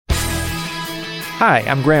Hi,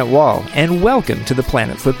 I'm Grant Wall, and welcome to the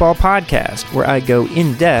Planet Football Podcast, where I go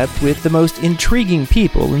in-depth with the most intriguing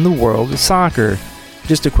people in the world of soccer.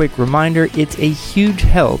 Just a quick reminder, it's a huge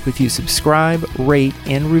help if you subscribe, rate,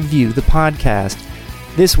 and review the podcast.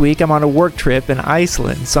 This week, I'm on a work trip in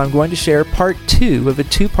Iceland, so I'm going to share part 2 of a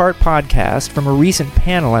 2-part podcast from a recent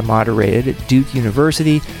panel I moderated at Duke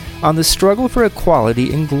University on the struggle for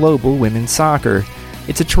equality in global women's soccer.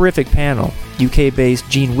 It's a terrific panel. UK-based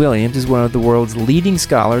Jean Williams is one of the world's leading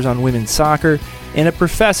scholars on women's soccer and a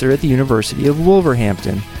professor at the University of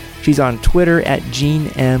Wolverhampton. She's on Twitter at Jean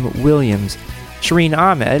M. Williams. Shireen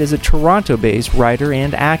Ahmed is a Toronto-based writer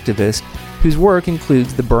and activist whose work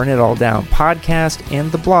includes the Burn It All Down podcast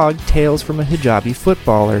and the blog Tales from a Hijabi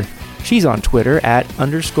Footballer. She's on Twitter at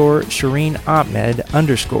 _Shireen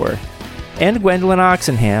Ahmed_. And Gwendolyn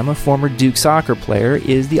Oxenham, a former Duke soccer player,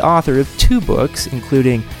 is the author of 2 books,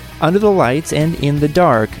 including Under the Lights and In the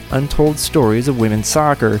Dark, Untold Stories of Women's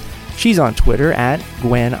Soccer. She's on Twitter at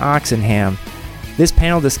Gwen Oxenham. This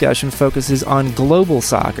panel discussion focuses on global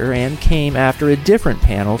soccer and came after a different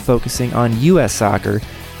panel focusing on U.S. soccer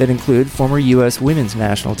that include former U.S. women's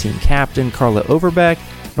national team captain Carla Overbeck,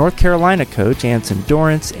 North Carolina coach Anson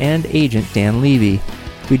Dorrance, and agent Dan Levy.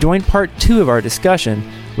 We joined part 2 of our discussion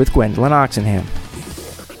with Gwendolyn Oxenham.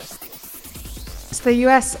 So the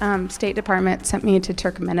U.S. State Department sent me to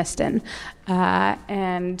Turkmenistan,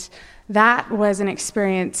 and that was an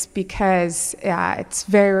experience because it's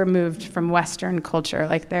very removed from Western culture.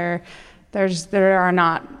 Like there are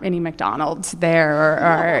not any McDonald's there,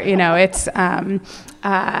 or it's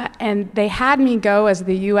and they had me go as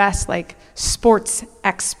the U.S. sports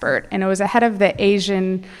expert, and it was ahead of the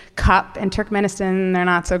Asian Cup in Turkmenistan. They're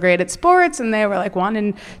not so great at sports, and they were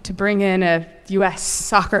wanting to bring in a U.S.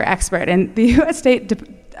 soccer expert, and the U.S. State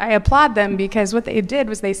I applaud them because what they did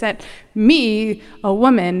was they sent me, a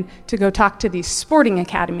woman, to go talk to these sporting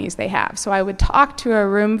academies they have. So I would talk to a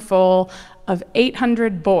room full of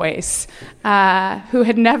 800 boys who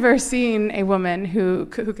had never seen a woman who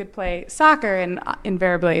could play soccer, and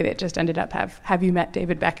invariably it just ended up, have you met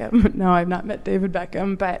David Beckham? No, I've not met David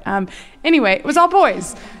Beckham, but anyway, it was all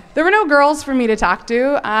boys. There were no girls for me to talk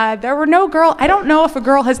to. I don't know if a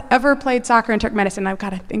girl has ever played soccer in Turkmenistan. I've got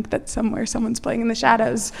to think that somewhere someone's playing in the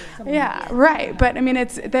shadows. Yeah, right. But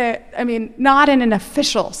not in an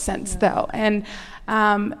official sense though. And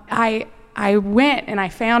I went and I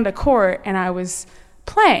found a court and I was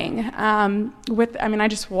playing I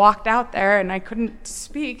just walked out there and I couldn't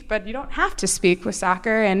speak, but you don't have to speak with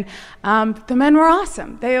soccer. And the men were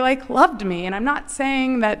awesome. They loved me. And I'm not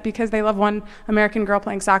saying that because they love one American girl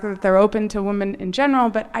playing soccer that they're open to women in general,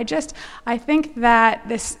 but I think that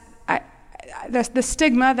the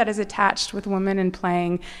stigma that is attached with women in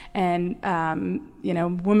playing and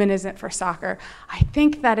women isn't for soccer, I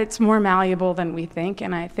think that it's more malleable than we think,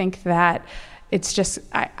 and I think that it's just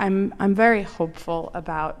I'm very hopeful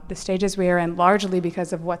about the stages we are in, largely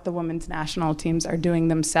because of what the women's national teams are doing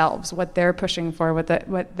themselves, what they're pushing for, what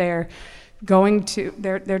they're going to.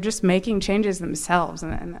 They're just making changes themselves,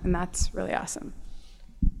 and that's really awesome.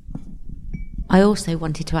 I also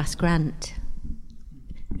wanted to ask Grant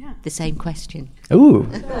the same question. Ooh.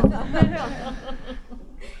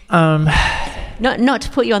 Not to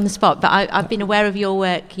put you on the spot, but I've been aware of your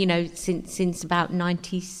work, since about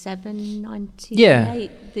 97,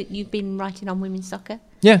 98, that you've been writing on women's soccer.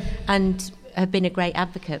 Yeah. And have been a great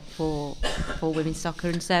advocate for women's soccer.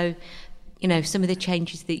 And so, some of the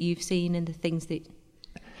changes that you've seen and the things that...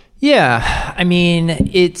 Yeah,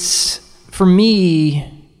 it's, for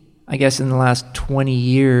me, I guess in the last 20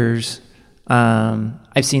 years,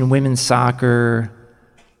 I've seen women's soccer,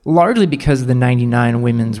 largely because of the 99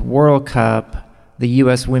 Women's World Cup. The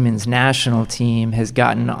U.S. women's national team has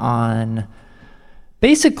gotten on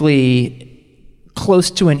basically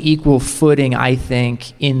close to an equal footing, I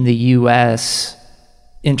think, in the U.S.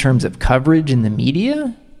 in terms of coverage in the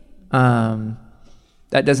media. That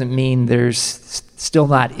doesn't mean there's still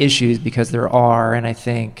not issues, because there are, and I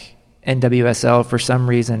think NWSL, for some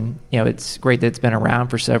reason, it's great that it's been around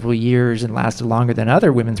for several years and lasted longer than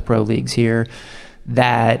other women's pro leagues here,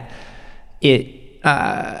 that it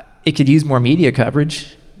could use more media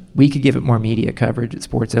coverage. We could give it more media coverage at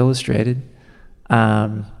Sports Illustrated.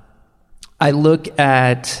 I look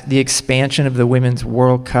at the expansion of the Women's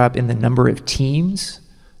World Cup in the number of teams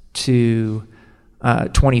to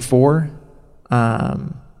 24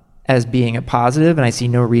 as being a positive, and I see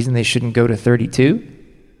no reason they shouldn't go to 32.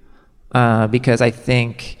 Because I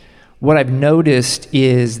think what I've noticed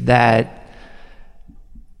is that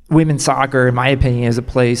women's soccer, in my opinion, is a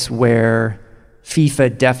place where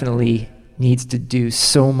FIFA definitely needs to do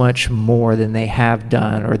so much more than they have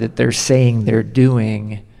done or that they're saying they're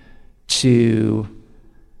doing to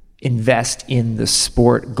invest in the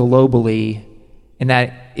sport globally. And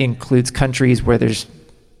that includes countries where there's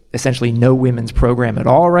essentially no women's program at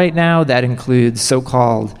all right now. That includes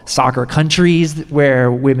so-called soccer countries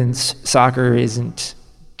where women's soccer isn't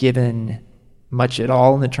given much at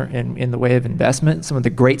all in the way of investment. Some of the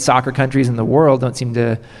great soccer countries in the world don't seem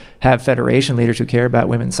to have federation leaders who care about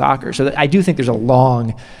women's soccer. So I do think there's a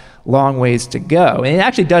long ways to go. And it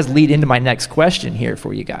actually does lead into my next question here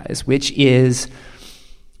for you guys, which is,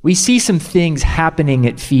 we see some things happening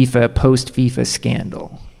at FIFA post-FIFA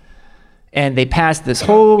scandal. And they passed this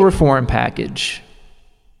whole reform package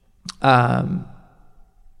that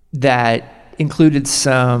included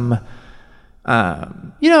some,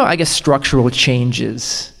 I guess, structural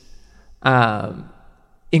changes,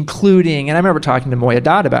 including, and I remember talking to Moya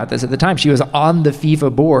Dodd about this at the time. She was on the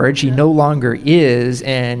FIFA board. She no longer is.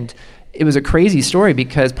 And it was a crazy story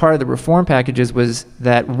because part of the reform packages was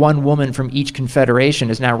that one woman from each confederation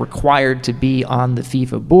is now required to be on the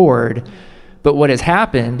FIFA board. But what has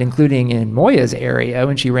happened, including in Moya's area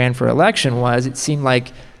when she ran for election, was it seemed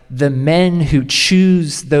like the men who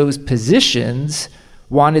choose those positions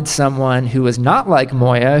wanted someone who was not like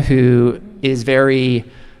Moya, who is very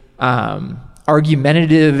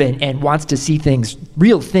argumentative and wants to see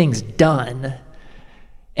real things done.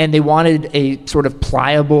 And they wanted a sort of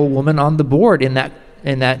pliable woman on the board in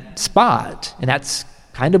that spot. And that's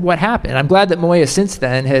kind of what happened. I'm glad that Moya since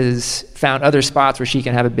then has found other spots where she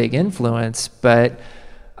can have a big influence. But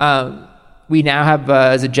we now have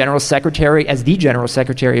as the general secretary of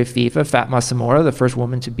FIFA, Fatma Samora, the first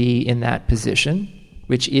woman to be in that position,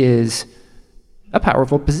 which is a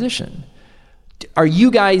powerful position. Are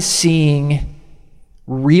you guys seeing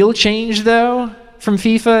real change, though, from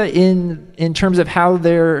FIFA in terms of how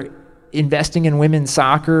they're investing in women's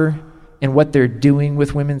soccer and what they're doing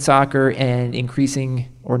with women's soccer and increasing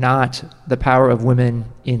or not the power of women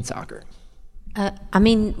in soccer?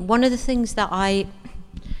 One of the things that I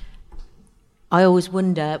always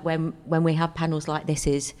wonder when we have panels like this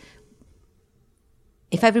is,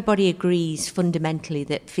 if everybody agrees fundamentally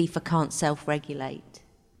that FIFA can't self-regulate,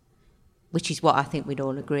 which is what I think we'd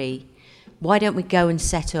all agree, why don't we go and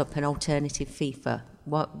set up an alternative FIFA?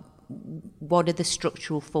 What are the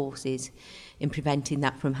structural forces in preventing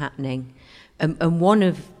that from happening? And one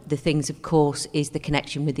of the things, of course, is the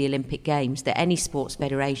connection with the Olympic Games, that any sports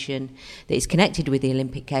federation that is connected with the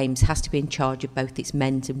Olympic Games has to be in charge of both its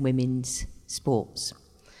men's and women's sports.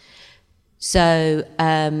 So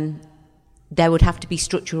there would have to be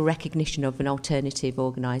structural recognition of an alternative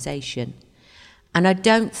organisation. And I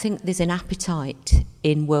don't think there's an appetite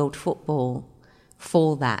in world football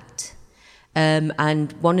for that.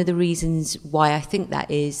 And one of the reasons why I think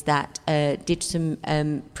that is that did some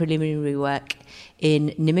preliminary work in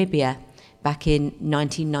Namibia back in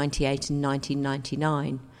 1998 and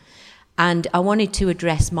 1999. And I wanted to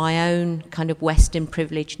address my own kind of Western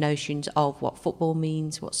privileged notions of what football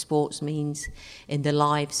means, what sports means in the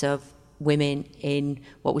lives of women in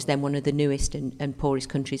what was then one of the newest and poorest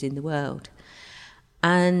countries in the world.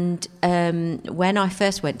 And when I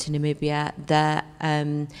first went to Namibia, the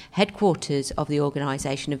headquarters of the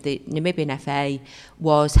organisation of the Namibian FA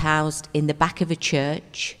was housed in the back of a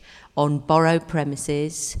church on borrowed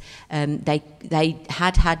premises. They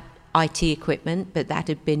had IT equipment, but that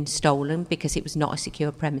had been stolen because it was not a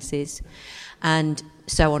secure premises, and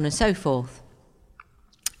so on and so forth.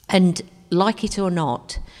 And like it or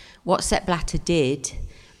not, what Sepp Blatter did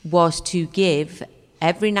was to give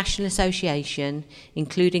every national association,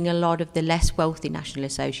 including a lot of the less wealthy national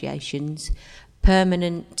associations,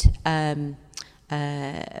 permanent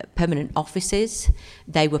offices.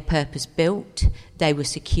 They were purpose-built, they were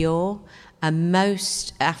secure, and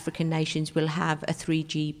most African nations will have a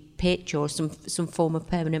 3G pitch or some form of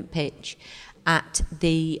permanent pitch at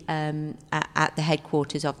the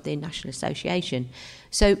headquarters of the National Association.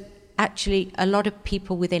 So actually, a lot of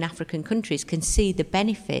people within African countries can see the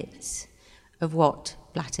benefits of what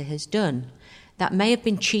Blatter has done. That may have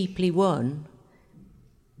been cheaply won,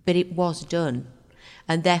 but it was done.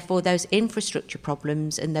 And therefore those infrastructure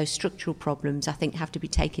problems and those structural problems, I think, have to be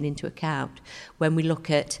taken into account when we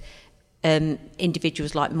look at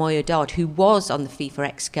individuals like Moya Dodd, who was on the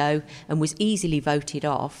FIFA Exco and was easily voted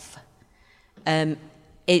off.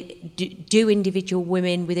 Do individual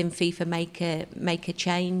women within FIFA make a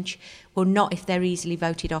change? Well, not if they're easily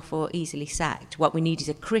voted off or easily sacked. What we need is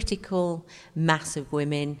a critical mass of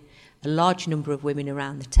women, a large number of women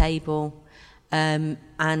around the table, and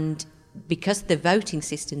because of the voting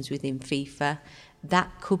systems within FIFA,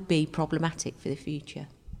 that could be problematic for the future.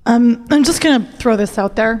 I'm just going to throw this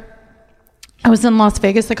out there. I was in Las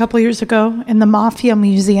Vegas a couple years ago, and the Mafia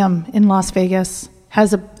Museum in Las Vegas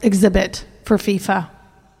has an exhibit for FIFA.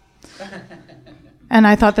 And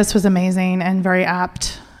I thought this was amazing and very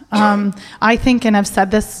apt. I think, and I've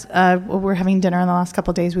said this, we're having dinner in the last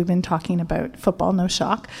couple of days, we've been talking about football, no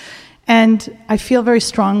shock. And I feel very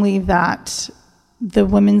strongly that the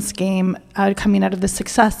women's game coming out of the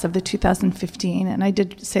success of the 2015, and I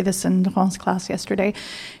did say this in Laurent's class yesterday,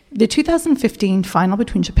 the 2015 final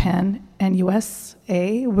between Japan and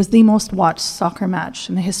USA was the most watched soccer match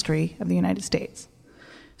in the history of the United States.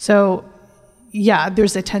 So, yeah,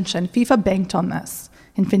 there's attention. FIFA banked on this.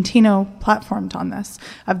 Infantino platformed on this,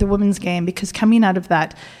 of the women's game, because coming out of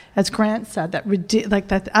that, as Grant said,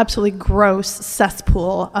 that absolutely gross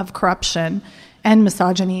cesspool of corruption and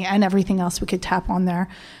misogyny and everything else we could tap on there.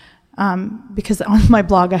 Because on my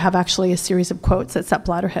blog I have actually a series of quotes that Sepp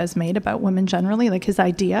Blatter has made about women generally, like his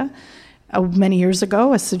idea many years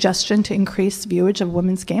ago, a suggestion to increase viewage of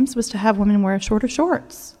women's games was to have women wear shorter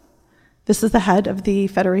shorts. This is the head of the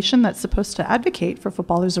federation that's supposed to advocate for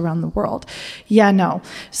footballers around the world. Yeah, no.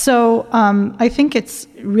 So I think it's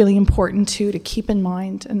really important to keep in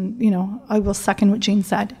mind, and I will second what Jean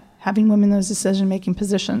said, having women in those decision-making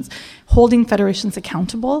positions, holding federations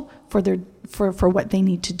accountable for what they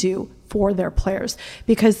need to do for their players.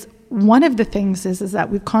 Because one of the things is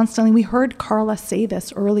that we heard Carla say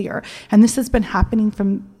this earlier, and this has been happening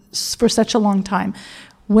for such a long time.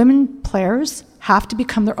 Women players have to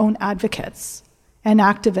become their own advocates and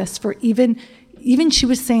activists for even she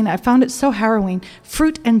was saying, I found it so harrowing,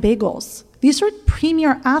 fruit and bagels. These are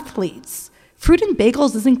premier athletes. Fruit and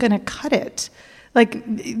bagels isn't going to cut it. Like,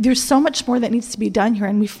 there's so much more that needs to be done here,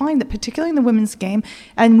 and we find that particularly in the women's game,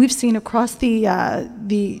 and we've seen across the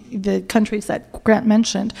countries that Grant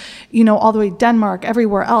mentioned, all the way Denmark,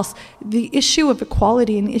 everywhere else, the issue of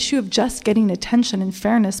equality and the issue of just getting attention and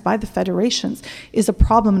fairness by the federations is a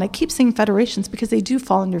problem. And I keep saying federations because they do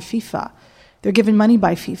fall under FIFA. They're given money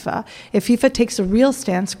by FIFA. If FIFA takes a real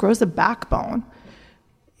stance, grows a backbone,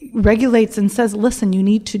 regulates and says, listen, you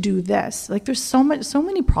need to do this. Like, there's so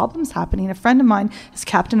many problems happening. A friend of mine is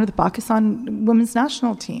captain of the Pakistan women's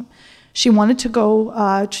national team. She wanted to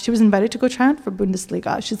go, she was invited to go try out for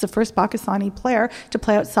Bundesliga. She's the first Pakistani player to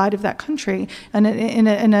play outside of that country and in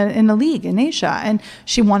a league in Asia. And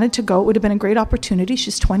she wanted to go. It would have been a great opportunity.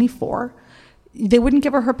 She's 24. They wouldn't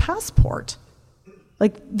give her her passport.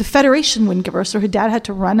 Like, the federation wouldn't give her, so her dad had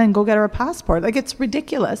to run and go get her a passport. Like, it's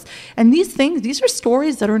ridiculous. And these are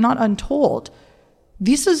stories that are not untold.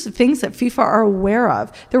 These are things that FIFA are aware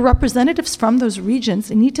of. The representatives from those regions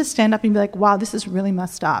need to stand up and be like, wow, this is really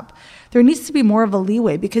messed up. There needs to be more of a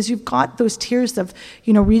leeway, because you've got those tiers of,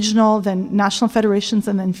 regional, then national federations,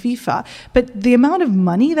 and then FIFA. But the amount of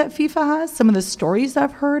money that FIFA has, some of the stories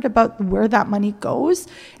I've heard about where that money goes,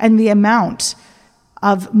 and the amount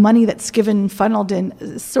of money that's funneled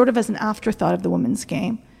in sort of as an afterthought of the women's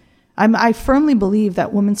game. I firmly believe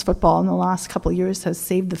that women's football in the last couple of years has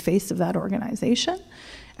saved the face of that organization,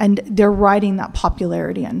 and they're riding that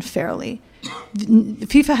popularity unfairly.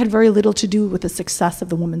 FIFA had very little to do with the success of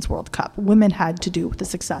the Women's World Cup. Women had to do with the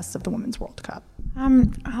success of the Women's World Cup.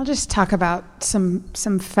 I'll just talk about some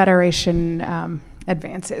federation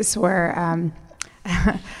advances where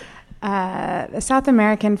the South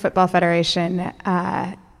American Football Federation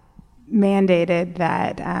mandated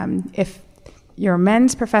that if your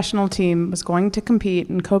men's professional team was going to compete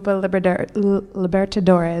in Copa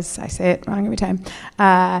Libertadores, I say it wrong every time,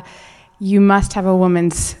 you must have a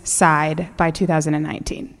women's side by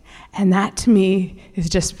 2019. And that, to me, is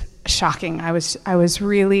just shocking. I had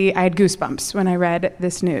goosebumps when I read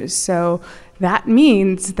this news. So that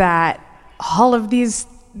means that all of these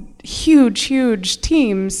huge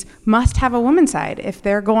teams must have a women's side if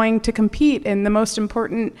they're going to compete in the most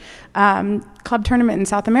important club tournament in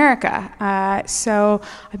South America. So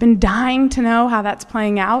I've been dying to know how that's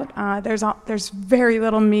playing out. There's very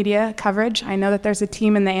little media coverage. I know that there's a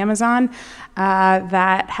team in the Amazon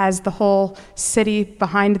that has the whole city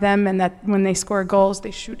behind them, and that when they score goals,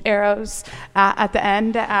 they shoot arrows at the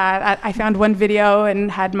end. I found one video and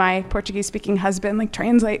had my Portuguese-speaking husband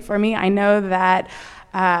translate for me. I know that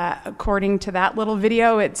according to that little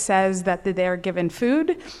video, it says that they're given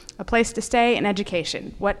food, a place to stay, and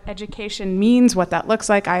education. What education means, what that looks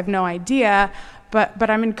like, I have no idea, but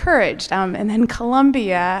I'm encouraged. And then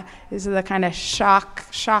Colombia is the kind of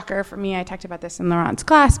shocker for me. I talked about this in Laurent's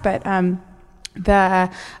class, but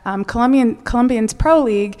the Colombians Pro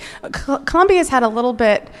League, Colombia's had a little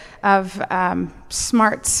bit of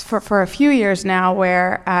smarts for a few years now,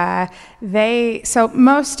 where so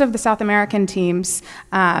most of the South American teams,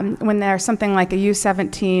 when there's something like a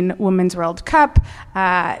U17 Women's World Cup,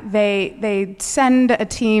 they send a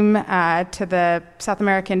team to the South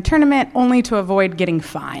American tournament only to avoid getting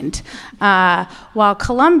fined, while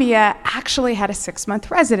Colombia actually had a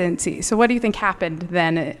 6-month residency. So what do you think happened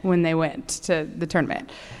then when they went to the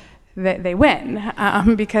tournament? They win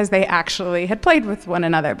because they actually had played with one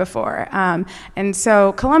another before. And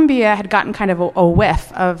so Colombia had gotten kind of a whiff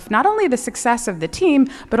of not only the success of the team,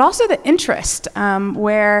 but also the interest,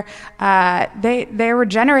 where they were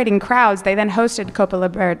generating crowds. They then hosted Copa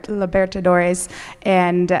Libertadores,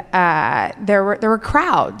 and there were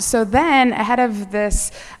crowds. So then, ahead of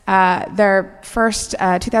this, their first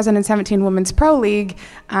 2017 Women's Pro League,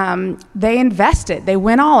 they invested. They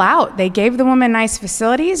went all out. They gave the women nice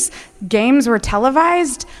facilities. Games were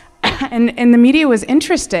televised, and the media was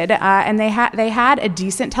interested, and they had a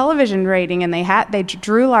decent television rating, and they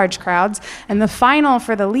drew large crowds. And the final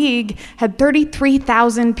for the league had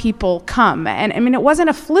 33,000 people come, and I mean, it wasn't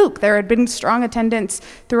a fluke. There had been strong attendance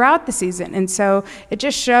throughout the season, and so it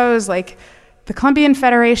just shows like the Colombian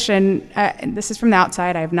Federation. And this is from the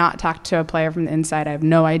outside. I have not talked to a player from the inside. I have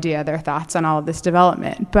no idea their thoughts on all of this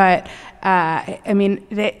development, but I mean,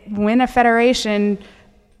 when a federation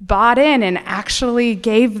bought in and actually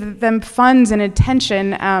gave them funds and attention,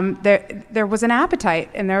 there was an appetite,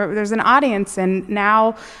 and there's an audience. And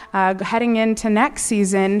now, heading into next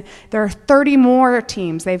season, there are 30 more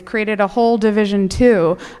teams. They've created a whole Division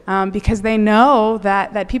II, because they know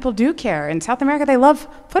that people do care. In South America, they love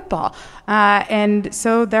football, and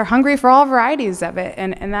so they're hungry for all varieties of it.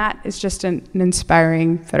 And that is just an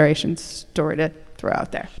inspiring federation story to throw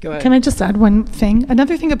out there. Go ahead. Can I just add one thing?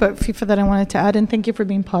 Another thing about FIFA that I wanted to add, and thank you for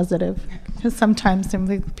being positive, because sometimes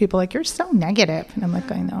people are like, you're so negative. And I'm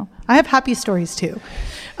like, I know. I have happy stories too.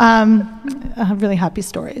 I have really happy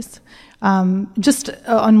stories. Just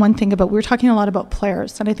on one thing we were talking a lot about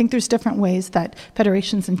players, and I think there's different ways that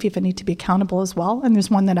federations and FIFA need to be accountable as well. And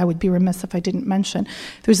there's one that I would be remiss if I didn't mention.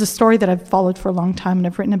 There's a story that I've followed for a long time and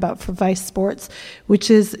I've written about for Vice Sports,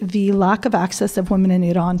 which is the lack of access of women in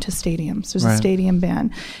Iran to stadiums. There's a stadium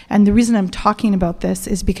ban. And the reason I'm talking about this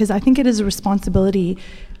is because I think it is a responsibility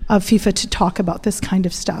of FIFA to talk about this kind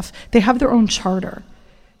of stuff. They have their own charter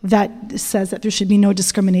that says that there should be no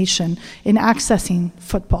discrimination in accessing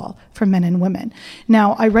football for men and women.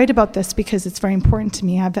 Now, I write about this because it's very important to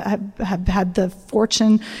me. I've had the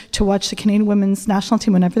fortune to watch the Canadian women's national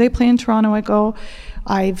team whenever they play in Toronto. I go.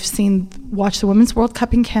 I've watched the Women's World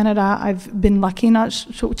Cup in Canada. I've been lucky enough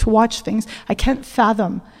to watch things. I can't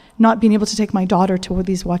fathom not being able to take my daughter to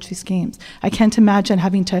watch these games. I can't imagine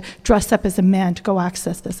having to dress up as a man to go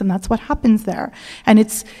access this, and that's what happens there. And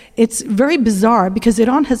it's very bizarre because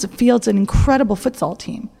Iran fields an incredible futsal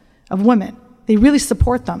team of women. They really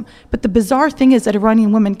support them. But the bizarre thing is that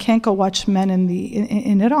Iranian women can't go watch men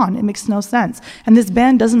in Iran. It makes no sense. And this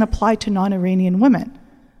ban doesn't apply to non-Iranian women.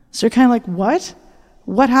 So you're kind of like, what?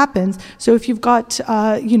 What happens? So if you've got,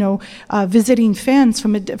 visiting fans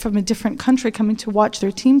from a different country coming to watch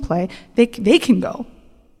their team play, they can go.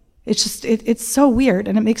 It's just, it's so weird,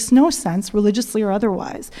 and it makes no sense, religiously or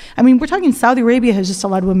otherwise. I mean, we're talking Saudi Arabia has just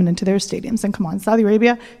allowed women into their stadiums, and come on, Saudi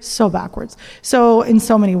Arabia, so backwards. So in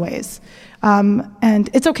so many ways. And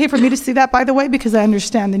it's okay for me to see that, by the way, because I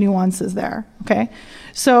understand the nuances there, okay?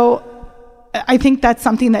 So I think that's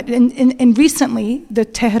something that, and recently, the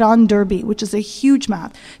Tehran Derby, which is a huge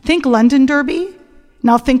match. Think London Derby,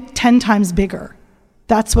 now think 10 times bigger.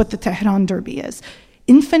 That's what the Tehran Derby is.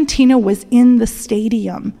 Infantino was in the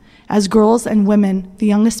stadium as girls and women, the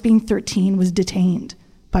youngest being 13, was detained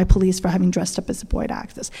by police for having dressed up as a boy to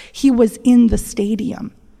access. He was in the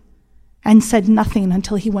stadium and said nothing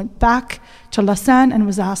until he went back to Lausanne and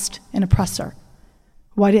was asked in a presser.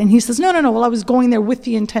 Why? And he says, no, well, I was going there with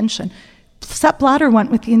the intention. Sepp Blatter went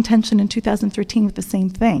with the intention in 2013 with the same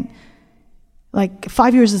thing. Like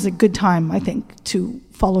 5 years is a good time, I think, to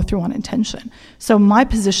follow through on intention. So my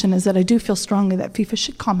position is that I do feel strongly that FIFA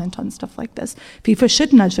should comment on stuff like this. FIFA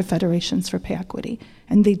should nudge the federations for pay equity,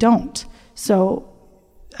 and they don't. So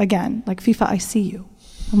again, like FIFA, I see you.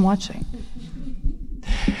 I'm watching.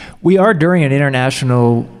 We are during an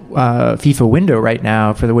international FIFA window right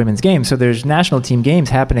now for the women's game. So there's national team games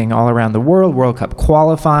happening all around the world, World Cup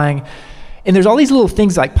qualifying. And there's all these little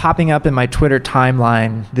things like popping up in my Twitter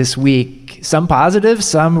timeline this week. Some positive,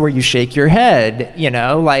 some where you shake your head,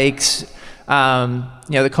 like,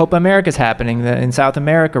 the Copa America's happening in South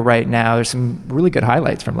America right now. There's some really good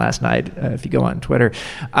highlights from last night if you go on Twitter.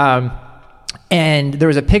 And there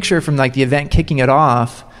was a picture from like the event kicking it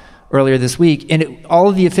off earlier this week, and all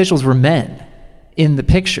of the officials were men in the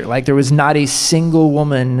picture. Like, there was not a single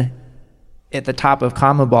woman at the top of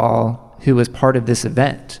CONMEBOL who was part of this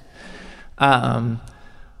event.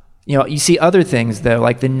 You see other things, though,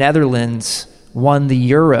 like the Netherlands won the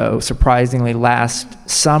Euro, surprisingly, last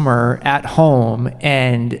summer at home,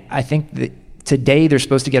 and I think that today they're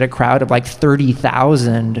supposed to get a crowd of like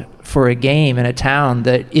 30,000 for a game in a town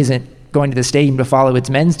that isn't going to the stadium to follow its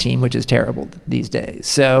men's team, which is terrible these days.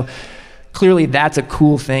 So clearly that's a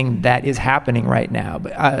cool thing that is happening right now.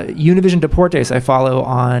 But Univision Deportes I follow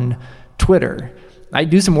on Twitter. I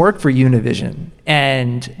do some work for Univision,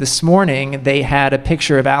 and this morning they had a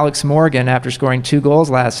picture of Alex Morgan after scoring 2 goals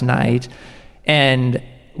last night, and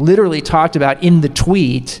literally talked about in the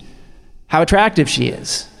tweet how attractive she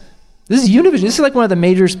is. This is Univision. This is like one of the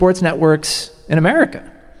major sports networks in America.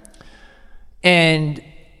 And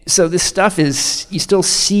so this stuff is, you still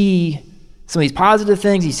see some of these positive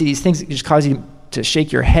things. You see these things that just cause you to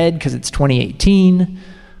shake your head because it's 2018.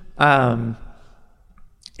 And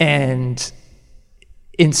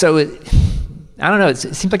so I don't know, it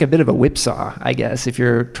seems like a bit of a whipsaw, I guess, if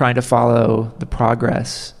you're trying to follow the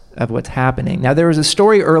progress of what's happening. Now, there was a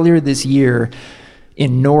story earlier this year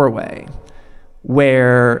in Norway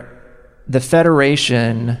where the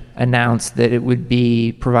federation announced that it would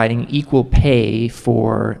be providing equal pay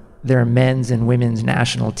for their men's and women's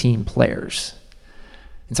national team players.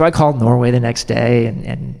 And so I called Norway the next day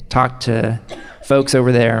and talked to folks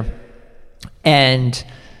over there. And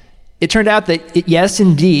it turned out that, yes,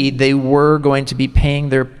 indeed, they were going to be paying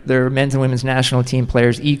their men's and women's national team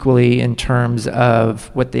players equally in terms of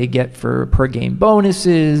what they get for per-game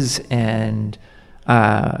bonuses and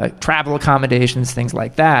travel accommodations, things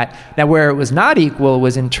like that. Now, where it was not equal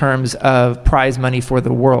was in terms of prize money for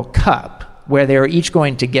the World Cup, where they were each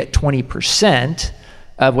going to get 20%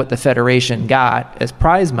 of what the federation got as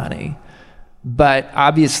prize money. But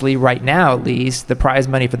obviously, right now at least, the prize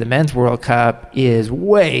money for the Men's World Cup is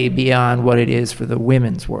way beyond what it is for the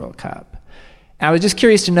Women's World Cup. And I was just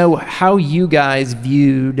curious to know how you guys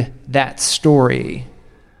viewed that story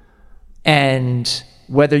and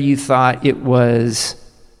whether you thought it was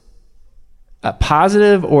a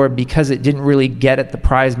positive, or because it didn't really get at the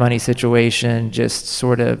prize money situation, just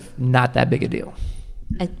sort of not that big a deal.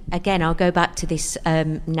 Again, I'll go back to this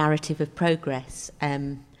narrative of progress.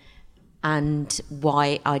 And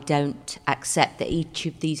why I don't accept that each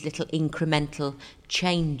of these little incremental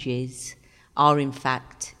changes are in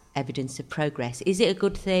fact evidence of progress. Is it a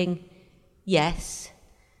good thing? Yes.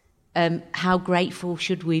 How grateful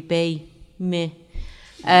should we be? Meh.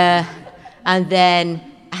 And then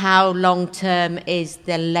how long-term is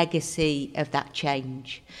the legacy of that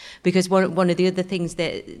change? Because one of the other things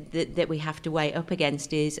that we have to weigh up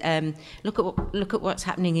against is look at what's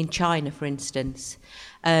happening in China, for instance.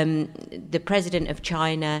 The president of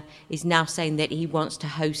China is now saying that he wants to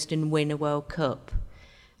host and win a World Cup.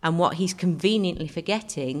 And what he's conveniently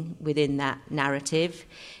forgetting within that narrative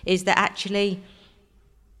is that actually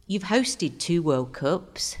you've hosted 2 World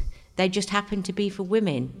Cups. They just happened to be for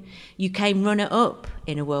women. You came runner-up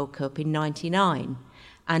in a World Cup in '99.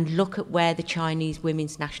 And look at where the Chinese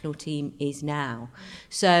women's national team is now.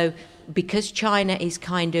 So because China is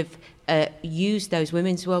kind of used those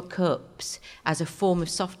Women's World Cups as a form of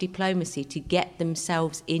soft diplomacy to get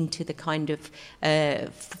themselves into the kind of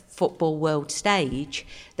football world stage,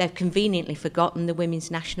 they've conveniently forgotten the women's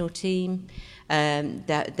national team.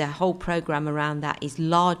 The whole programme around that is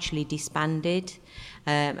largely disbanded.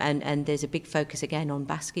 And there's a big focus again on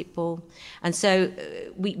basketball. And so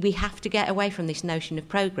we have to get away from this notion of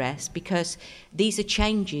progress, because these are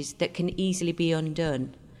changes that can easily be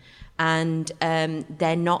undone. And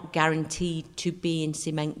they're not guaranteed to be in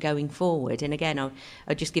cement going forward. And again, I'll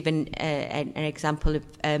just give an example of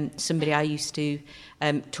somebody I used to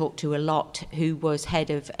talk to a lot, who was head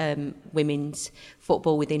of women's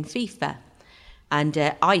football within FIFA.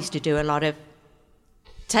 And I used to do a lot of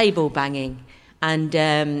table banging. And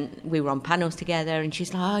we were on panels together, and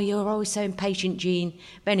she's like, "Oh, you're always so impatient, Jean."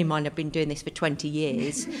 Bear in mind, I've been doing this for 20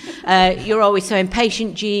 years. "You're always so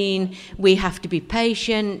impatient, Jean. We have to be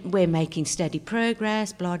patient. We're making steady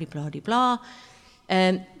progress, blah, blah, blah, blah."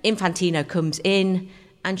 Infantino comes in,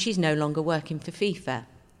 and she's no longer working for FIFA.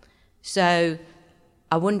 So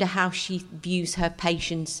I wonder how she views her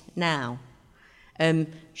patience now.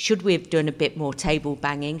 Should we have done a bit more table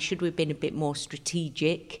banging? Should we have been a bit more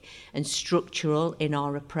strategic and structural in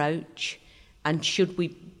our approach? And should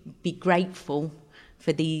we be grateful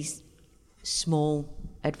for these small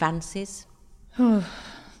advances? Oh,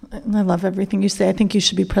 I love everything you say. I think you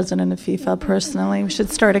should be president of FIFA personally. We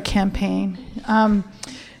should start a campaign.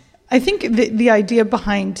 I think the idea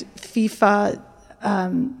behind FIFA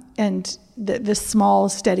and the small,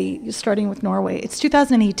 steady, starting with Norway, it's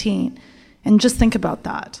 2018. And just think about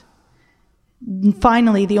that.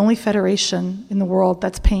 Finally, the only federation in the world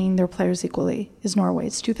that's paying their players equally is Norway.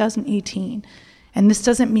 It's 2018. And this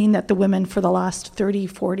doesn't mean that the women for the last 30,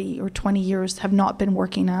 40, or 20 years have not been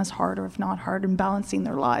working as hard, or if not hard, and balancing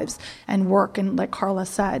their lives and work, and like Carla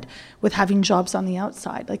said, with having jobs on the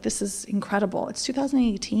outside. Like, this is incredible. It's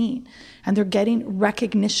 2018, and they're getting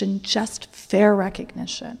recognition, just fair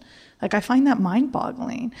recognition. Like, I find that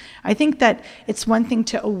mind-boggling. I think that it's one thing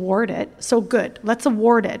to award it. So good, let's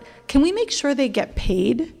award it. Can we make sure they get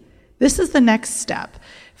paid? This is the next step.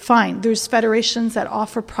 Fine, there's federations that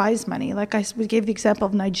offer prize money. Like we gave the example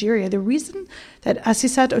of Nigeria. The reason that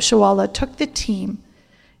Asisat Oshoala took the team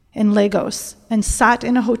in Lagos and sat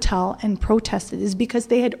in a hotel and protested is because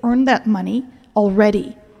they had earned that money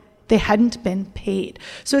already. They hadn't been paid.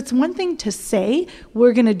 So it's one thing to say,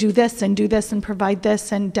 we're going to do this and provide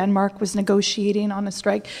this, and Denmark was negotiating on a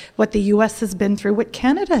strike, what the US has been through, what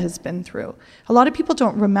Canada has been through. A lot of people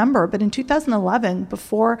don't remember, but in 2011,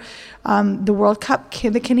 before the World Cup,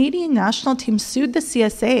 the Canadian national team sued the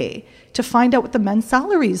CSA to find out what the men's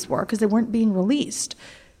salaries were because they weren't being released.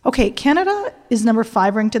 Okay, Canada is number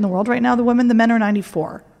 5 ranked in the world right now, the men are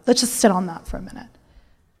 94. Let's just sit on that for a minute.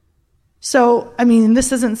 So, I mean,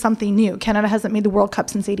 this isn't something new. Canada hasn't made the World Cup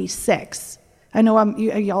since '86. I know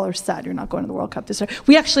y'all are sad you're not going to the World Cup this year.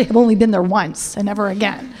 We actually have only been there once and never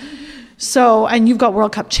again. So, and you've got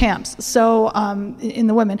World Cup champs, so in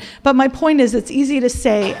the women. But my point is, it's easy to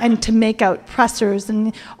say and to make out pressers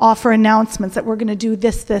and offer announcements that we're going to do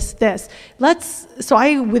this. So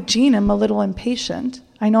I, with Jean, am a little impatient.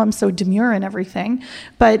 I know I'm so demure and everything,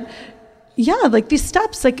 but yeah, like these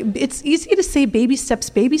steps, like it's easy to say baby steps,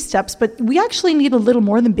 but we actually need a little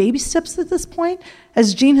more than baby steps at this point.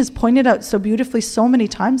 As Jean has pointed out so beautifully so many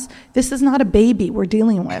times, this is not a baby we're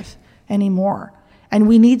dealing with anymore. And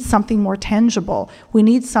we need something more tangible. We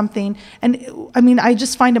need something, and I mean, I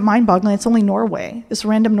just find it mind-boggling. It's only Norway, this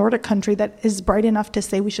random Nordic country, that is bright enough to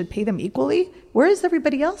say we should pay them equally. Where is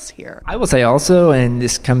everybody else here? I will say also, and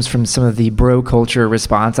this comes from some of the bro culture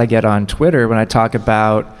response I get on Twitter when I talk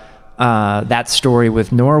about that story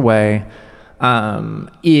with Norway,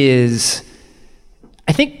 is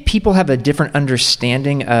I think people have a different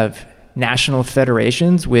understanding of national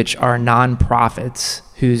federations, which are nonprofits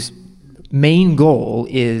whose main goal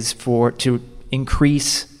is to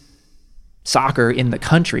increase soccer in the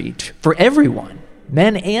country for everyone,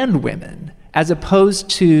 men and women, as opposed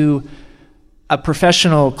to a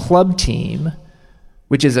professional club team,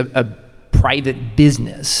 which is a private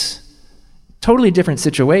business. Totally different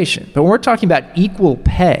situation. But when we're talking about equal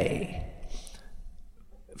pay,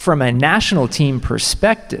 from a national team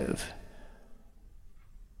perspective,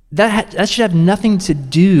 that should have nothing to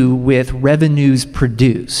do with revenues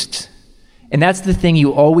produced. And that's the thing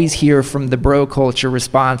you always hear from the bro culture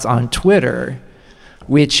response on Twitter,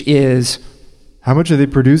 which is, how much are they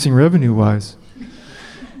producing revenue-wise?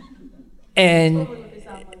 And,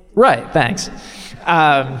 right, thanks.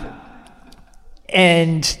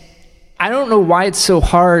 And I don't know why it's so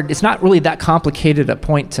hard. It's not really that complicated a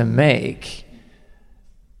point to make,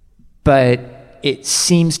 but it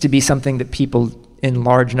seems to be something that people in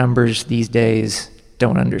large numbers these days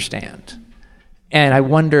don't understand. And I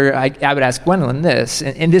wonder, I would ask Gwendolyn this,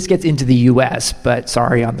 and this gets into the US, but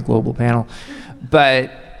sorry on the global panel,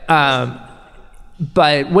 but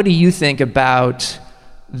what do you think about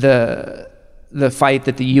the fight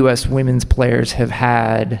that the US women's players have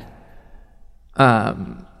had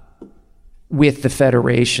with the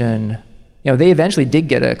federation? You know, they eventually did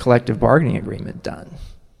get a collective bargaining agreement done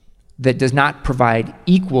that does not provide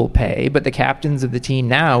equal pay, but the captains of the team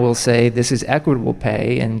now will say this is equitable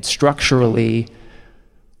pay, and structurally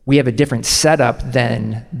we have a different setup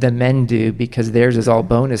than the men do because theirs is all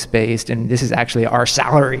bonus based, and this is actually our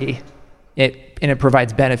salary. It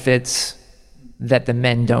provides benefits that the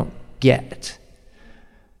men don't get.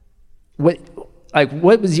 What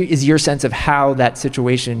is your sense of how that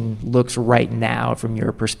situation looks right now from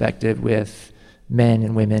your perspective with men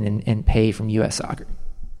and women and pay from U.S. soccer?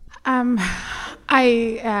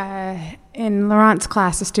 In Laurent's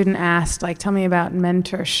class, a student asked, tell me about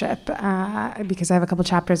mentorship, because I have a couple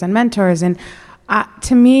chapters on mentors. And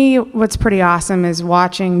to me, what's pretty awesome is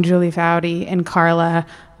watching Julie Foudy and Carla,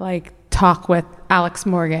 talk with Alex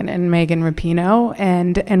Morgan and Megan Rapinoe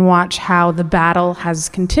and watch how the battle has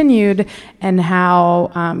continued and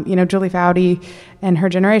how, Julie Foudy and her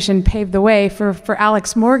generation paved the way for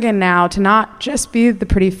Alex Morgan now to not just be the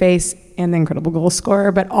pretty face and the incredible goal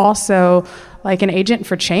scorer, but also like an agent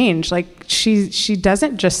for change. Like she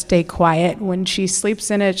doesn't just stay quiet when she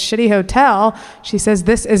sleeps in a shitty hotel. She says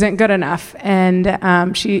this isn't good enough,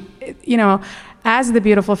 and she, you know, as the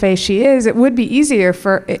beautiful face she is, it would be easier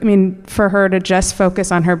for her to just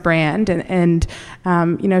focus on her brand, and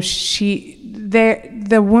you know,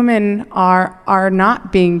 the women are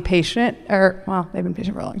not being patient, or well, they've been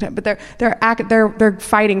patient for a long time, but they're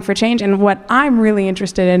fighting for change. And what I'm really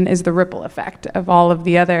interested in is the ripple effect of all of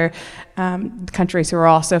the other countries who are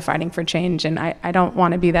also fighting for change. And I don't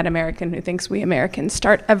want to be that American who thinks we Americans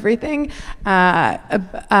start everything.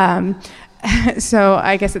 So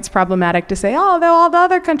I guess it's problematic to say, oh, all the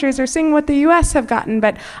other countries are seeing what the U.S. have gotten.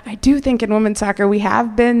 But I do think in women's soccer we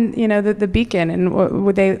have been, you know, the beacon, and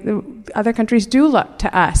the other countries do look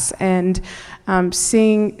to us. And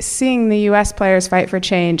seeing the U.S. players fight for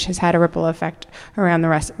change has had a ripple effect around the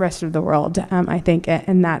rest of the world, I think,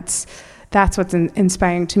 and that's what's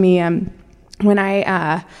inspiring to me. When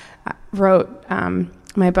I wrote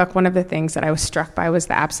my book, one of the things that I was struck by was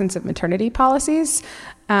the absence of maternity policies.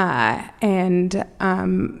 And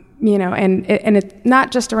you know, and it's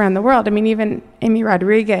not just around the world. I mean, even Amy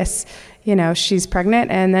Rodriguez, you know, she's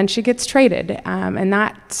pregnant and then she gets traded. And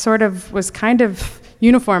that sort of was kind of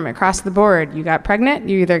uniform across the board. You got pregnant,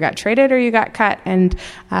 you either got traded or you got cut. And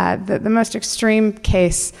the most extreme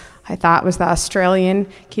case, I thought, was the Australian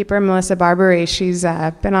keeper, Melissa Barbery. She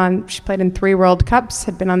played in 3 World Cups,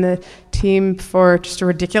 had been on the team for just a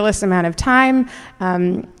ridiculous amount of time.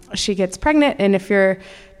 She gets pregnant, and if you're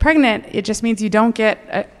pregnant, it just means you don't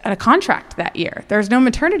get a contract that year. There's no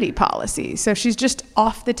maternity policy. So she's just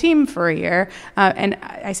off the team for a year. And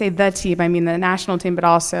I say the team, I mean the national team, but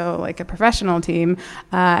also like a professional team.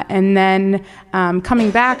 And then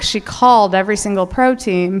coming back, she called every single pro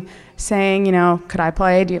team saying, you know, could I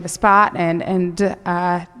play? Do you have a spot? And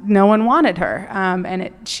no one wanted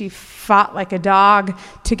her. She fought like a dog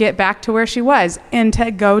to get back to where she was and to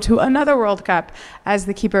go to another World Cup as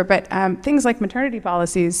the keeper. But things like maternity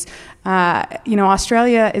policies, you know,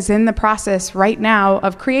 Australia is in the process right now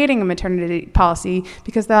of creating a maternity policy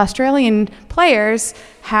because the Australian players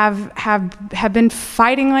have been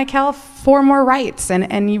fighting like hell for more rights,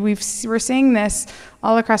 and we're seeing this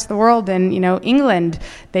all across the world. And you know, England,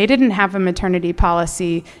 they didn't have a maternity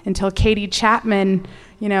policy until Katie Chapman,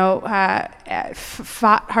 you know,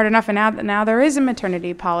 fought hard enough, and now there is a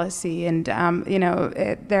maternity policy. And you know,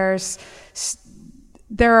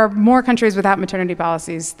 there are more countries without maternity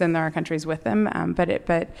policies than there are countries with them.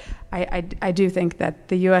 But I do think that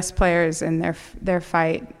the U.S. players and their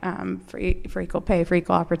fight for equal pay, for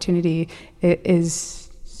equal opportunity, is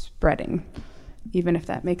spreading, even if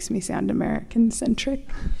that makes me sound American-centric.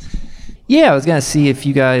 Yeah, I was going to see if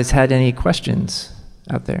you guys had any questions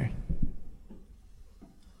out there.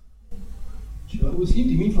 It would seem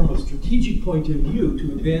to me, from a strategic point of view,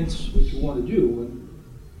 to advance what you want to do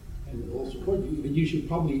and all support you, that you should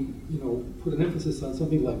probably, you know, put an emphasis on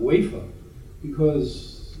something like UEFA,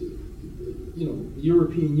 because, you know, the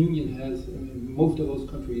European Union has, I mean, most of those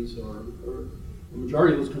countries or the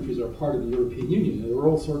majority of those countries are part of the European Union. There are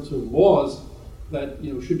all sorts of laws that,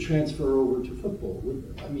 you know, should transfer over to football.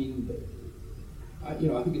 I mean, I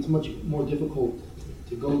think it's much more difficult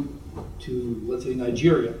to go to, let's say,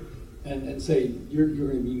 Nigeria and say you're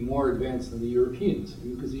going to be more advanced than the Europeans,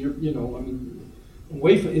 because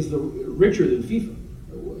UEFA is richer than FIFA.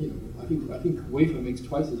 You know, I think UEFA makes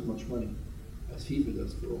twice as much money as FIFA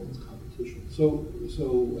does for all its competition. So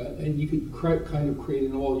and you could kind of create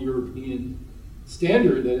an all-European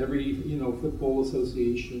standard that every, you know, football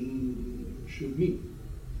association should meet.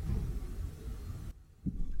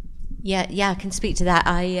 Yeah, I can speak to that.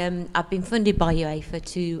 I've been funded by UEFA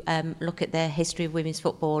to look at the history of women's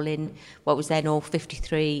football in what was then all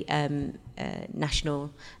 53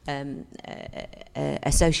 national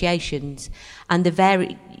associations. And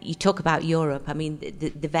you talk about Europe. I mean,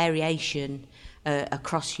 the variation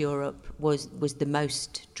across Europe was the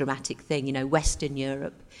most dramatic thing. You know, Western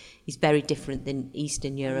Europe is very different than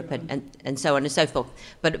Eastern Europe, and so on and so forth.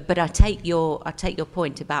 But I take your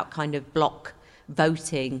point about kind of block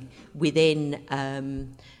voting within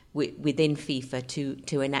FIFA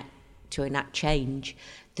to enact change.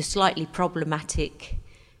 The slightly problematic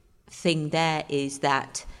thing there is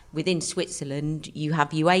that within Switzerland you have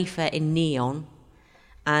UEFA in Nyon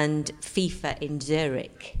and FIFA in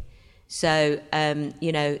Zurich. So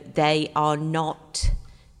you know, they are not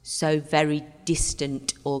so very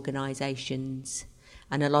distant organisations,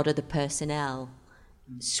 and a lot of the personnel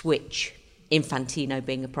switch. Infantino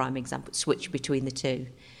being a prime example, switch between the two.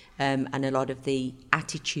 And a lot of the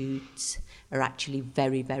attitudes are actually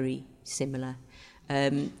very, very similar.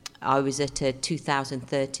 I was at a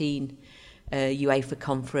 2013 UEFA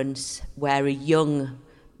conference where a young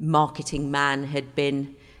marketing man had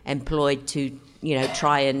been employed to,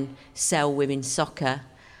 try and sell women's soccer,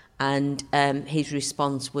 and his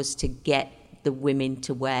response was to get the women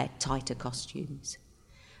to wear tighter costumes,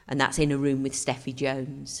 and that's in a room with Steffi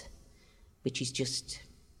Jones, which is just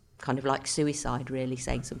kind of like suicide, really,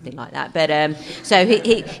 saying something like that. But so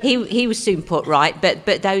he was soon put right.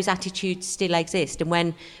 But those attitudes still exist, and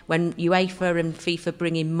when UEFA and FIFA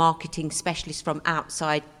bring in marketing specialists from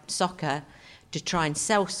outside soccer to try and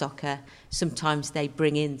sell soccer, sometimes they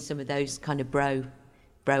bring in some of those kind of bro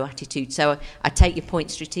attitudes. So I take your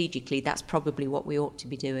point strategically. That's probably what we ought to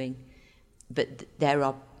be doing, but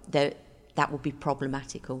that would be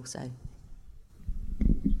problematic also.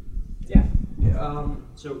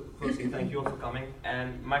 So firstly, thank you all for coming.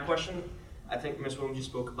 And my question, I think Ms. Williams, you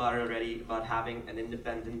spoke about it already, about having an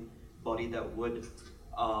independent body that would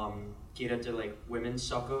cater to like women's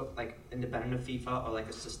soccer, like independent of FIFA, or like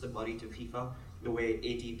a sister body to FIFA, the way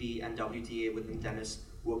ATP and WTA within tennis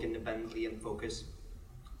work independently and focus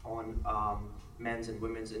on men's and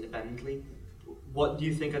women's independently. What do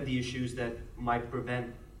you think are the issues that might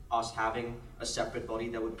prevent us having a separate body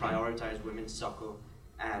that would prioritize women's soccer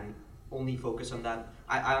and only focus on that?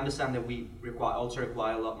 I understand that we also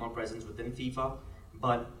require a lot more presence within FIFA,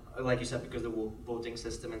 but like you said, because the voting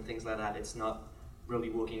system and things like that, it's not really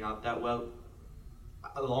working out that well.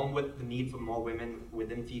 Along with the need for more women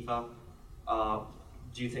within FIFA,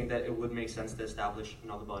 do you think that it would make sense to establish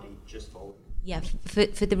another body just for women? Yeah,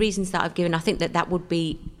 for the reasons that I've given, I think that would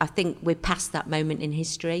be, I think we're past that moment in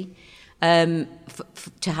history. To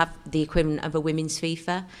have the equivalent of a women's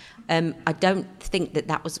FIFA. I don't think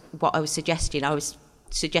that was what I was suggesting. I was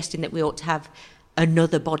suggesting that we ought to have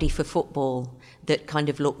another body for football that kind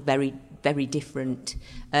of looked very, very different.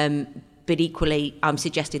 But equally, I'm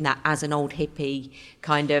suggesting that as an old hippie,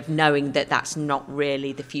 kind of knowing that that's not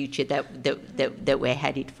really the future that we're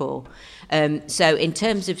headed for. So in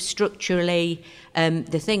terms of structurally,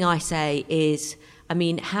 the thing I say is,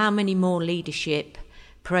 how many more leadership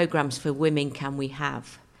programs for women can we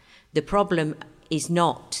have? The problem is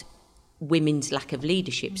not women's lack of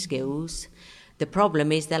leadership skills. The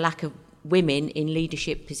problem is the lack of women in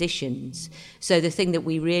leadership positions. So the thing that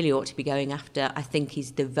we really ought to be going after, I think,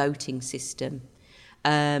 is the voting system.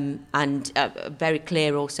 And very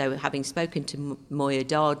clear also, having spoken to Moya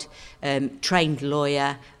Dodd, trained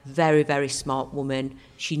lawyer, very, very smart woman.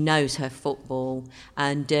 She knows her football,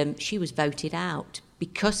 and she was voted out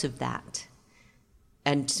because of that.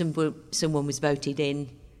 And someone was voted in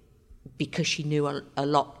because she knew a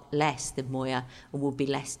lot less than Moya and would be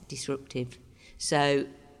less disruptive. So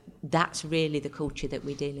that's really the culture that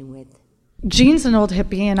we're dealing with. Jean's an old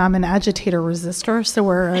hippie and I'm an agitator resistor, so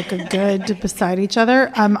we're like good beside each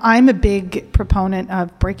other. I'm a big proponent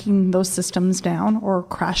of breaking those systems down or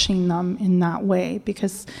crashing them in that way,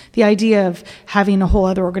 because the idea of having a whole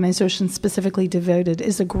other organization specifically devoted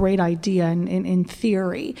is a great idea in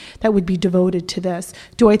theory that would be devoted to this.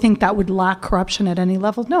 Do I think that would lack corruption at any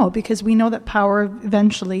level? No, because we know that power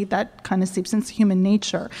eventually, that kind of seeps into human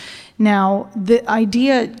nature. Now, the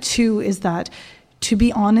idea too is that to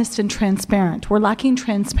be honest and transparent. We're lacking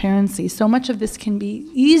transparency. So much of this can be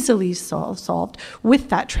easily solved with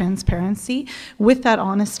that transparency, with that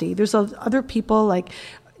honesty. There's other people like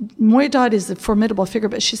Moya Dodd is a formidable figure,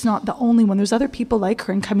 but she's not the only one. There's other people like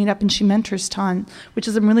her and coming up, and she mentors ton, which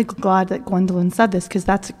is, I'm really glad that Gwendolyn said this, because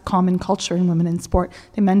that's a common culture in women in sport.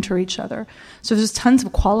 They mentor each other. So there's tons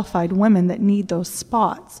of qualified women that need those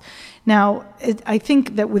spots. Now, I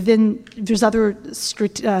think that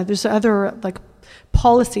there's other like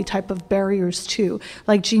policy type of barriers too.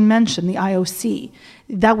 Like Jean mentioned, the IOC.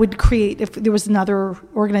 That would create, if there was another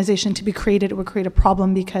organization to be created, it would create a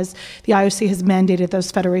problem because the IOC has mandated those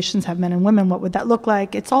federations have men and women. What would that look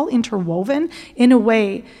like? It's all interwoven in a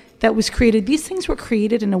way that was created. These things were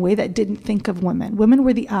created in a way that didn't think of women. Women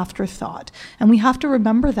were the afterthought. And we have to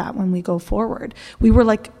remember that when we go forward. We were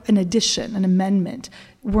like an addition, an amendment.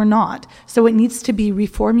 We're not. So it needs to be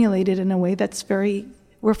reformulated in a way that's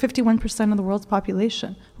we're 51% of the world's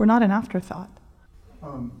population. We're not an afterthought.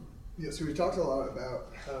 So we talked a lot about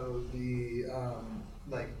how the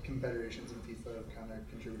confederations in FIFA have kind of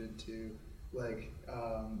contributed to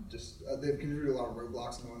they've contributed a lot of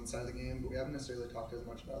roadblocks on one side of the game, but we haven't necessarily talked as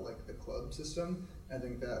much about the club system. I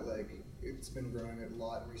think that it's been growing a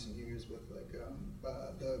lot in recent years with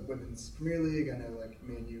the Women's Premier League. I know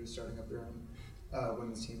Man U is starting up their own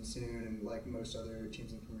women's team soon, and most other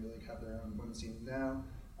teams in the Premier League have their own women's teams now.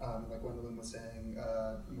 Like Gwendolyn was saying,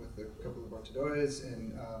 with a couple of Libertadores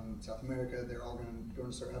in South America, they're all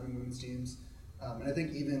going to start having women's teams. And I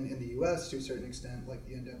think even in the U.S., to a certain extent, like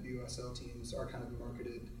the NWSL teams are kind of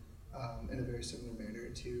marketed in a very similar manner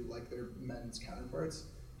to like their men's counterparts.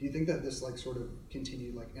 Do you think that this like sort of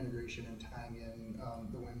continued like integration and tying in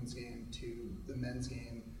the women's game to the men's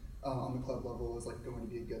game on the club level is like going to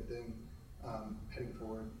be a good thing heading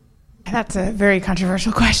forward? That's a very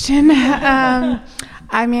controversial question.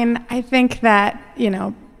 I mean, I think that,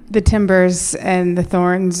 the Timbers and the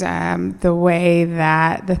Thorns, the way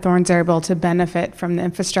that the Thorns are able to benefit from the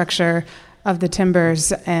infrastructure of the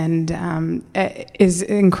Timbers and is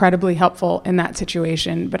incredibly helpful in that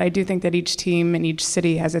situation. But I do think that each team and each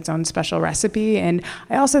city has its own special recipe. And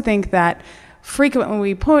I also think that frequently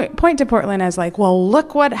we point to Portland as like, well,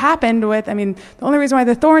 look what happened with, the only reason why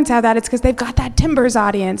the Thorns have that is because they've got that Timbers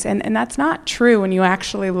audience. And that's not true when you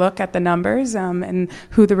actually look at the numbers and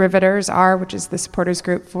who the Riveters are, which is the supporters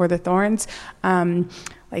group for the Thorns.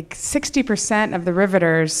 Like 60% of the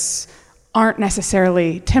Riveters aren't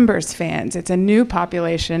necessarily Timbers fans. It's a new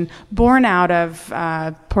population born out of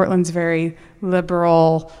Portland's very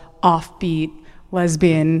liberal, offbeat,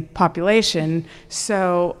 lesbian population.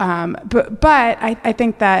 So, but I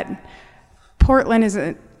think that Portland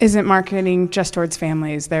isn't marketing just towards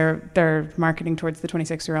families. They're marketing towards the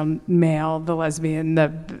 26-year-old male, the lesbian,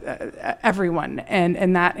 everyone,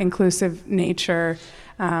 and that inclusive nature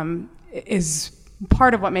is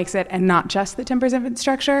part of what makes it, and not just the Timbers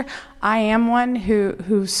infrastructure. I am one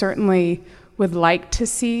who certainly would like to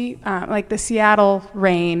see, like the Seattle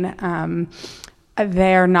Reign.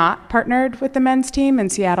 They're not partnered with the men's team,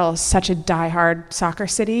 and Seattle is such a diehard soccer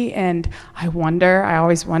city, and I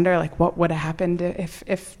always wonder, like, what would have happened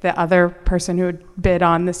if the other person who would bid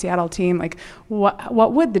on the Seattle team, like,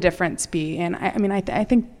 what would the difference be? And I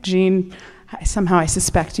think, Jean, somehow I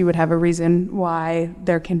suspect you would have a reason why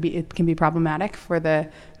it can be problematic for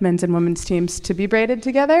the men's and women's teams to be braided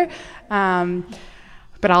together.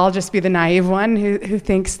 But I'll just be the naive one who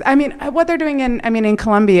thinks, what they're doing in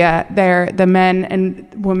Colombia, the men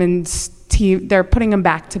and women's team, they're putting them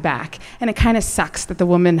back to back. And it kind of sucks that the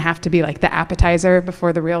women have to be like the appetizer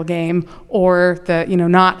before the real game, or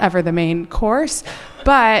not ever the main course.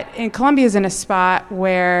 But in Colombia's in a spot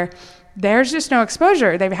where there's just no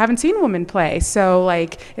exposure. They haven't seen women play. So,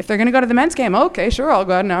 like, if they're going to go to the men's game, okay, sure, I'll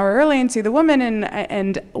go out an hour early and see the women.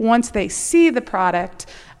 And once they see the product,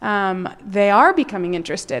 they are becoming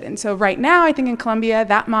interested. And so right now, I think in Colombia,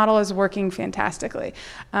 that model is working fantastically.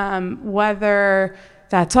 Whether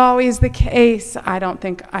that's always the case, I don't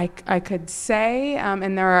think I could say.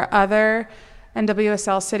 And there are other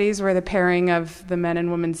NWSL cities where the pairing of the men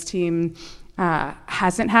and women's team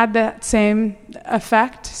hasn't had that same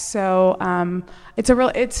effect. So it's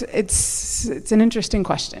an interesting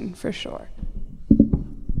question for sure.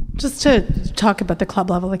 Just to talk about the club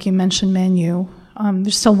level, like you mentioned, Man U.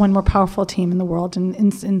 There's still one more powerful team in the world.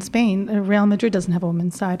 In Spain, Real Madrid doesn't have a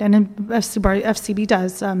women's side. And FCB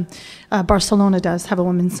does. Barcelona does have a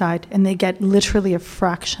women's side. And they get literally a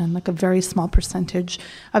fraction, like a very small percentage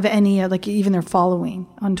of any, like even their following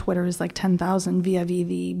on Twitter is like 10,000 vis-a-vis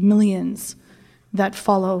the millions that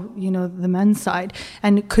follow, the men's side.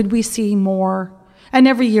 And could we see more? And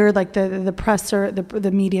every year, like the press or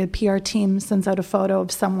the media PR team sends out a photo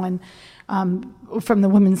of someone from the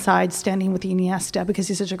women's side standing with Iniesta because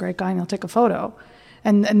he's such a great guy and he'll take a photo.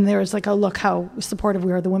 And there's like a look how supportive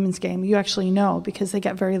we are of the women's game. You actually know because they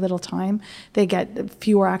get very little time. They get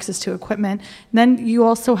fewer access to equipment. And then you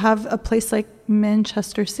also have a place like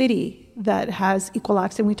Manchester City that has equal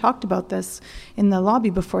access. And we talked about this in the lobby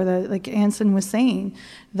before, like Anson was saying,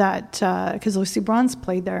 that because Lucy Bronze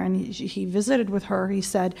played there and he visited with her, he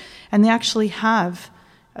said, and they actually have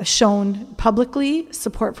shown publicly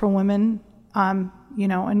support for women, and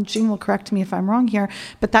Jean will correct me if I'm wrong here,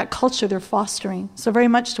 but that culture they're fostering. So very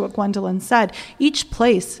much to what Gwendolyn said, each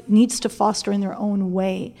place needs to foster in their own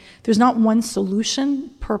way. There's not one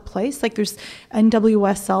solution per place. Like there's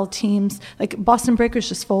NWSL teams, like Boston Breakers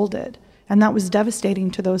just folded, and that was devastating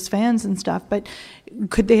to those fans and stuff. But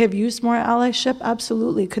could they have used more allyship?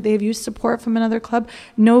 Absolutely. Could they have used support from another club?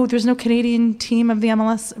 No, there's no Canadian team of the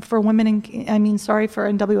MLS for women, for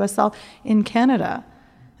NWSL in Canada.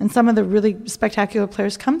 And some of the really spectacular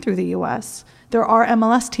players come through the U.S. There are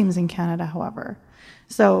MLS teams in Canada, however.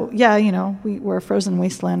 So, yeah, we're a frozen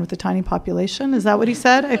wasteland with a tiny population. Is that what he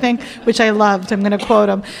said? I think, which I loved. I'm going to quote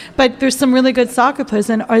him. But there's some really good soccer players.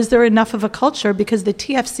 And is there enough of a culture? Because the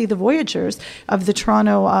TFC, the Voyagers of the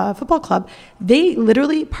Toronto Football Club, they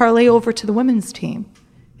literally parlay over to the women's team.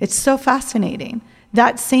 It's so fascinating.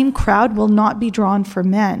 That same crowd will not be drawn for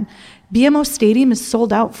men. BMO Stadium is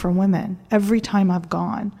sold out for women every time I've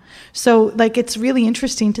gone. So, like, it's really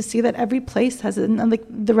interesting to see that every place has it. And, like,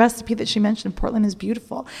 the recipe that she mentioned in Portland is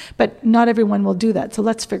beautiful, but not everyone will do that. So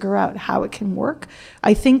let's figure out how it can work.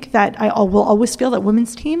 I think that I will always feel that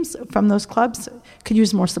women's teams from those clubs could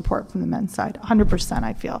use more support from the men's side. 100%,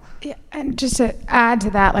 I feel. Yeah, and just to add to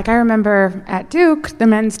that, like, I remember at Duke, the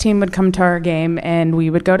men's team would come to our game and we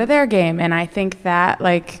would go to their game. And I think that,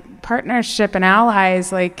 like, partnership and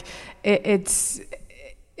allies, like, it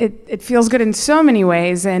feels good in so many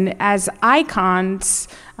ways. And as icons,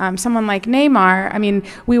 someone like Neymar, I mean,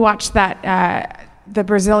 we watched that the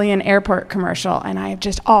Brazilian airport commercial, and I've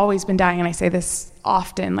just always been dying, and I say this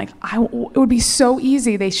often, like, it would be so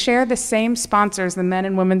easy. They share the same sponsors, the men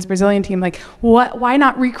and women's Brazilian team. Like, why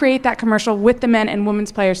not recreate that commercial with the men and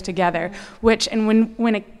women's players together? When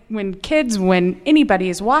anybody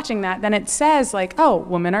is watching that, then it says, like, oh,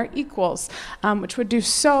 women are equals, which would do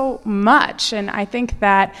so much. And I think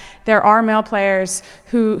that there are male players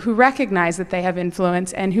who recognize that they have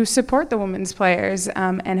influence and who support the women's players,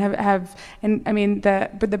 and I mean,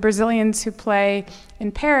 the Brazilians who play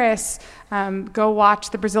in Paris, go watch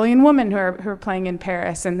the Brazilian women who are playing in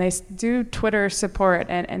Paris, and they do Twitter support,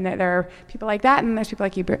 and there are people like that, and there's people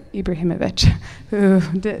like Ibrahimovic who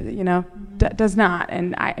does not.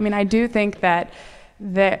 And I do think that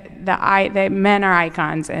the men are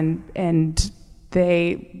icons, and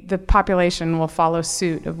the population will follow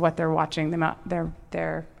suit of what they're watching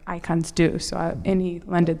their icons do. So any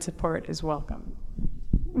lended support is welcome.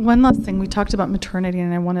 One last thing, we talked about maternity,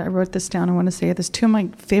 and I wrote this down. I want to say this. Two of my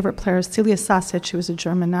favorite players, Celia Sasic, who was a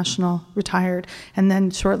German national, retired, and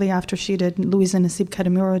then shortly after she did, Luisa Nassib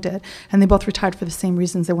Kadimuro did, and they both retired for the same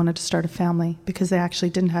reasons. They wanted to start a family because they actually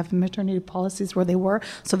didn't have maternity policies where they were.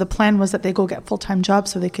 So the plan was that they go get full-time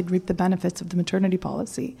jobs so they could reap the benefits of the maternity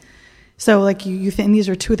policy. So, like, you think these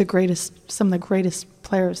are some of the greatest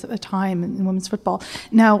players at the time in women's football.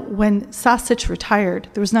 Now, when Sasic retired,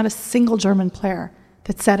 there was not a single German player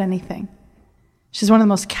that said anything. She's one of the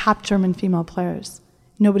most capped German female players.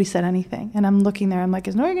 Nobody said anything. And I'm looking there, I'm like,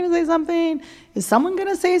 is nobody going to say something? Is someone going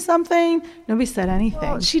to say something? Nobody said anything.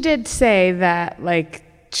 Well, she did say that, like,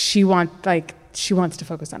 she wants to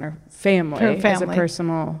focus on her family. As a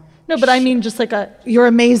personal... No, but I mean, just like you're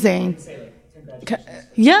amazing.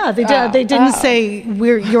 Yeah, they did. They didn't say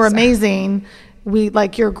you're amazing.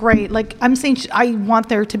 You're great. Like, I'm saying, I want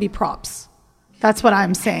there to be props. That's what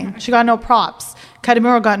I'm saying. She got no props.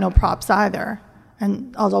 Kadimuro got no props either,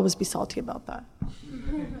 and I'll always be salty about that.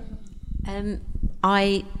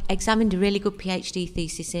 I examined a really good PhD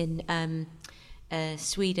thesis in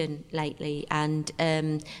Sweden lately, and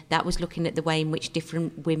that was looking at the way in which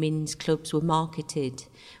different women's clubs were marketed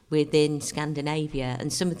within Scandinavia,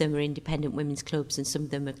 and some of them are independent women's clubs, and some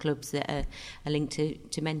of them are clubs that are linked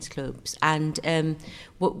to men's clubs. And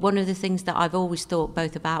one of the things that I've always thought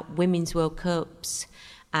both about women's World Cups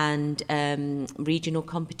and regional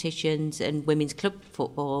competitions and women's club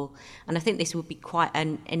football, and I think this would be quite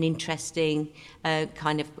an interesting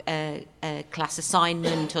kind of class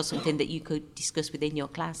assignment or something that you could discuss within your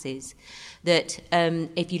classes, that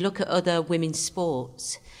if you look at other women's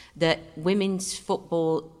sports, that women's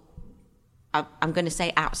football, I'm going to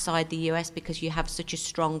say outside the US because you have such a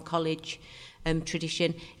strong college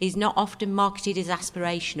tradition, is not often marketed as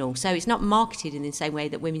aspirational. So it's not marketed in the same way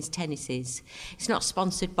that women's tennis is. It's not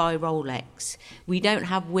sponsored by Rolex. We don't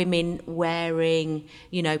have women wearing,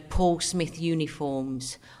 Paul Smith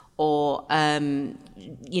uniforms or,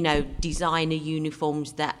 designer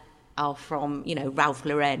uniforms that are from, Ralph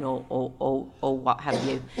Lauren or what have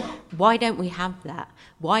you. Why don't we have that?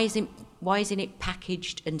 Why isn't it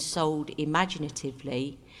packaged and sold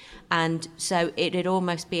imaginatively? And so it'd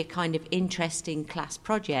almost be a kind of interesting class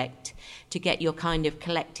project to get your kind of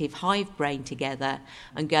collective hive brain together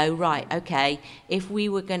and go, right, okay, if we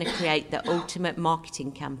were going to create the ultimate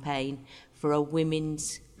marketing campaign for a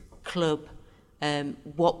women's club,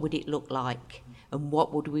 what would it look like? And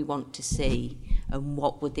what would we want to see? And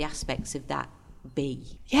what would the aspects of that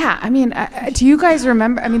be? Yeah, I mean, do you guys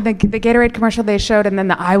remember, the Gatorade commercial they showed, and then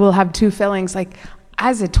the I will have two fillings, like,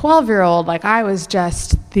 as a 12-year-old, like, I was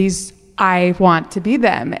just I want to be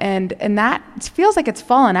them. And that feels like it's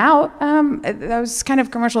fallen out. Those kind of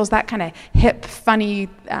commercials, that kind of hip, funny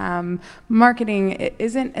marketing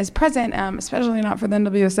isn't as present, especially not for the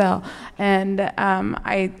NWSL. And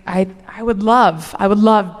I would love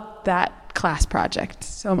that class project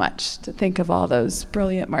so much, to think of all those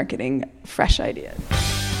brilliant marketing, fresh ideas.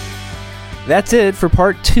 That's it for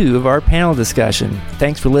part 2 of our panel discussion.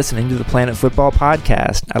 Thanks for listening to the Planet Football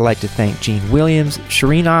Podcast. I'd like to thank Gene Williams,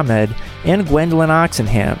 Shireen Ahmed, and Gwendolyn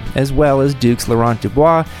Oxenham, as well as Dukes Laurent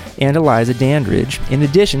Dubois and Eliza Dandridge, in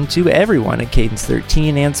addition to everyone at Cadence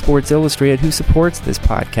 13 and Sports Illustrated who supports this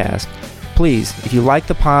podcast. Please, if you like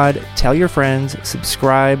the pod, tell your friends,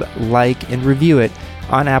 subscribe, like, and review it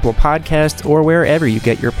on Apple Podcasts or wherever you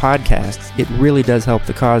get your podcasts. It really does help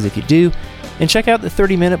the cause if you do. And check out the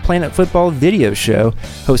 30-minute Planet Football video show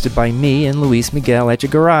hosted by me and Luis Miguel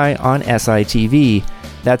Echegaray on SITV.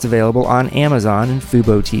 That's available on Amazon and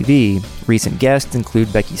Fubo TV. Recent guests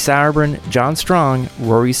include Becky Sauerbrunn, John Strong,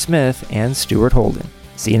 Rory Smith, and Stuart Holden.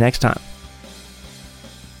 See you next time.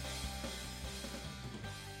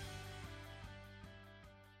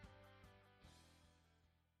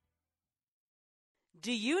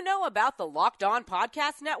 Do you know about the Locked On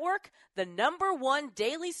Podcast Network? The #1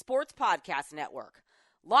 daily sports podcast network.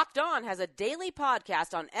 Locked On has a daily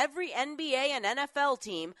podcast on every NBA and NFL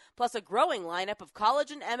team, plus a growing lineup of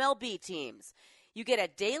college and MLB teams. You get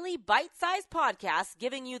a daily bite-sized podcast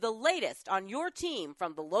giving you the latest on your team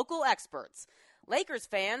from the local experts. Lakers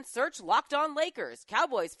fans, search Locked On Lakers.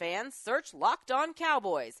 Cowboys fans, search Locked On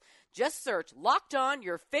Cowboys. Just search Locked On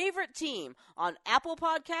your favorite team on Apple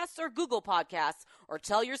Podcasts or Google Podcasts, or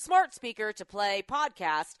tell your smart speaker to play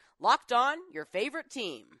podcast Locked On your favorite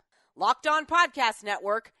team. Locked On Podcast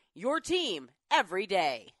Network, your team every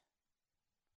day.